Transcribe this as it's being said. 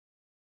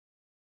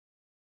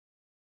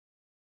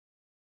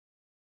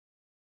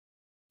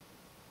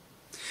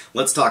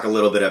let's talk a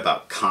little bit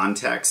about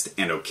context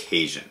and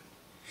occasion.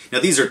 Now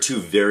these are two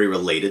very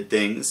related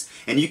things,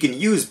 and you can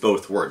use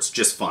both words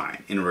just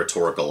fine in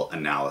rhetorical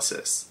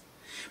analysis.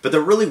 But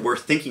they're really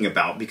worth thinking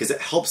about because it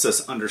helps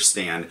us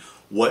understand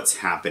what's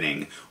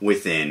happening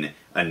within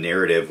a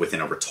narrative,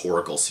 within a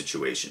rhetorical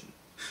situation.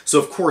 So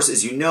of course,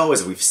 as you know,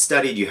 as we've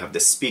studied, you have the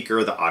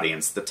speaker, the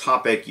audience, the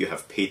topic, you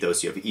have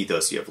pathos, you have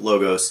ethos, you have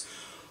logos.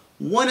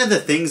 One of the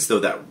things, though,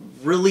 that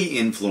really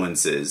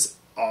influences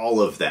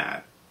all of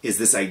that is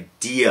this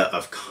idea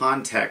of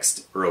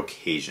context or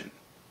occasion.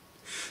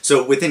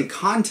 So within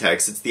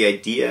context, it's the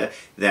idea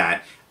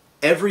that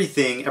every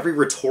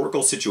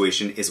rhetorical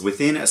situation is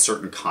within a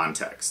certain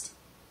context.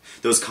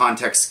 Those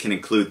contexts can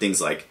include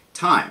things like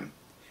time.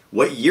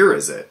 What year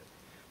is it?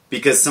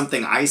 Because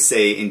something I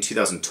say in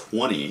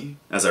 2020,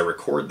 as I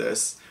record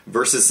this,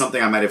 versus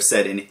something I might have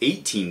said in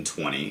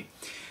 1820,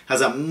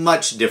 has a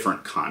much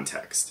different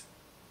context.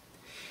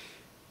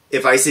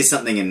 If I say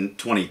something in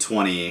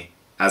 2020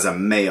 as a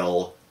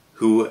male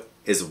who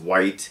is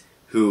white,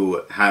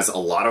 who has a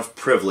lot of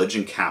privilege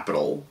and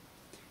capital,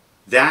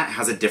 that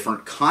has a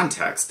different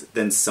context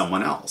than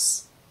someone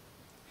else.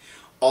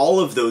 All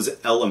of those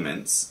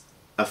elements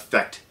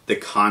affect the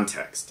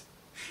context.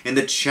 And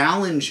the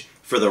challenge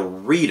for the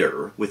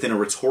reader within a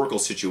rhetorical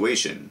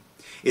situation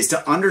is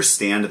to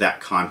understand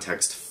that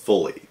context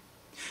fully.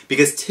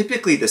 Because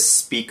typically the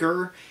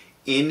speaker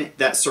in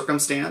that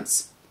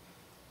circumstance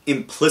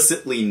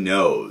implicitly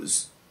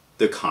knows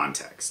the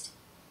context.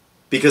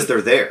 Because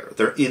they're there,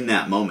 they're in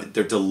that moment,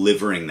 they're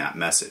delivering that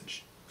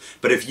message.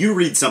 But if you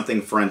read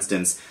something, for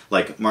instance,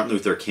 like Martin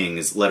Luther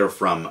King's letter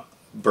from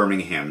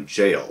Birmingham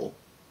jail,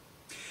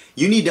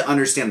 you need to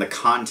understand the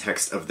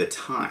context of the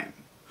time.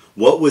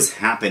 What was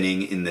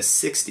happening in the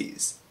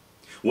 60s?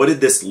 What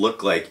did this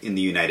look like in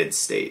the United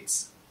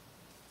States?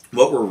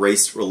 What were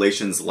race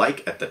relations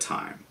like at the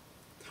time?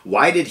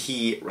 Why did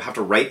he have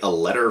to write a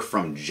letter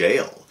from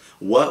jail?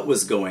 What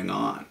was going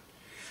on?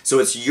 So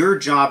it's your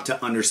job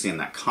to understand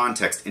that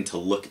context and to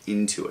look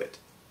into it.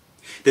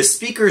 The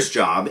speaker's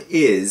job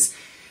is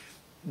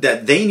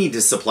that they need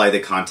to supply the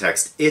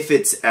context if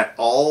it's at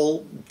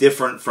all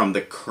different from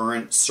the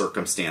current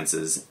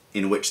circumstances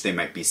in which they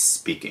might be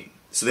speaking.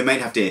 So they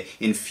might have to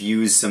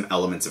infuse some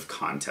elements of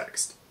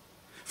context.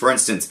 For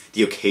instance,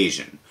 the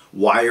occasion.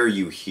 Why are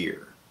you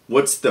here?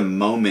 What's the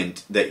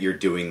moment that you're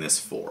doing this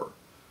for?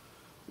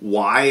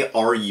 Why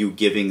are you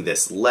giving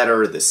this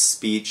letter, this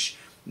speech,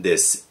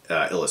 this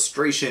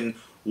illustration?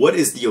 What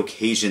is the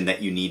occasion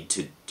that you need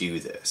to do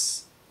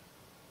this?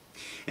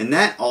 And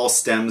that all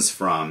stems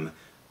from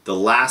the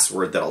last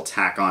word that I'll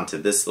tack on to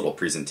this little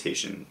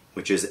presentation,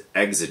 which is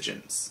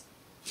exigence.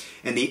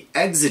 And the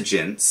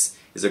exigence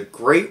is a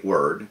great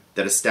word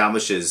that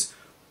establishes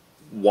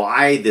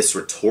why this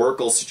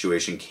rhetorical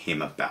situation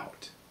came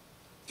about.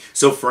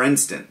 So for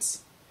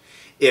instance,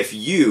 if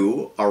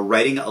you are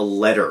writing a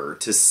letter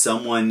to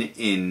someone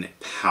in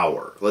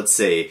power, let's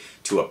say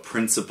to a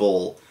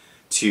principal,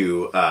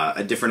 to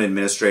a different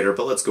administrator,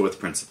 but let's go with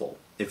principal.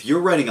 If you're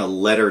writing a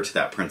letter to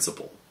that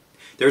principal,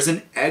 there's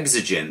an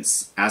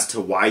exigence as to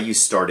why you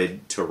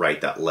started to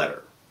write that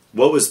letter.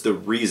 What was the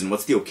reason,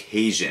 what's the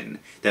occasion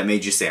that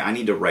made you say, I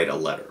need to write a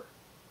letter?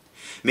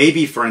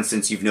 Maybe, for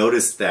instance, you've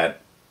noticed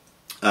that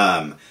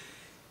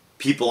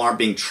people aren't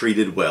being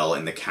treated well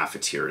in the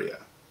cafeteria,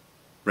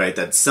 right?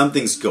 That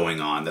something's going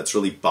on that's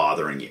really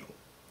bothering you.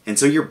 And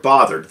so you're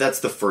bothered. That's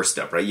the first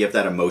step, right? You have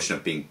that emotion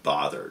of being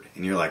bothered.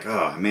 And you're like,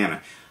 oh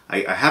man,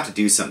 I have to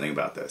do something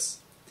about this.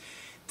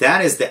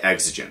 That is the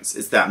exigence.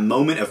 It's that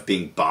moment of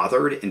being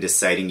bothered and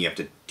deciding you have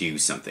to do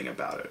something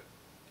about it.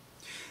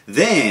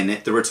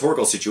 Then the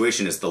rhetorical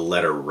situation is the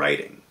letter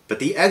writing. But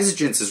the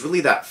exigence is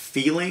really that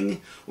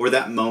feeling or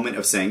that moment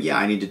of saying, yeah,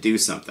 I need to do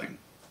something.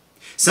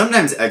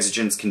 Sometimes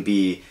exigence can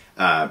be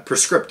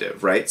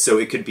prescriptive, right? So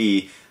it could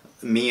be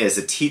me as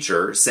a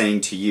teacher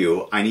saying to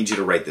you, I need you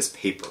to write this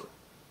paper.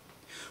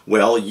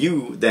 Well,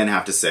 you then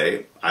have to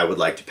say, I would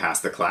like to pass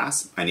the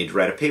class. I need to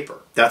write a paper.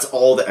 That's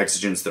all the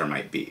exigence there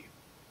might be.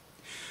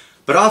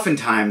 But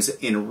oftentimes,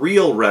 in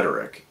real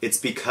rhetoric, it's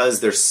because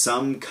there's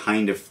some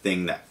kind of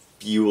thing that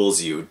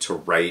fuels you to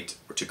write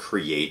or to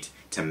create,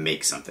 to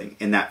make something.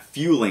 And that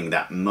fueling,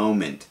 that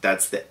moment,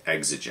 that's the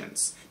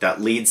exigence.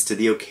 That leads to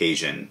the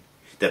occasion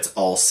that's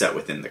all set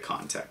within the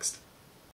context.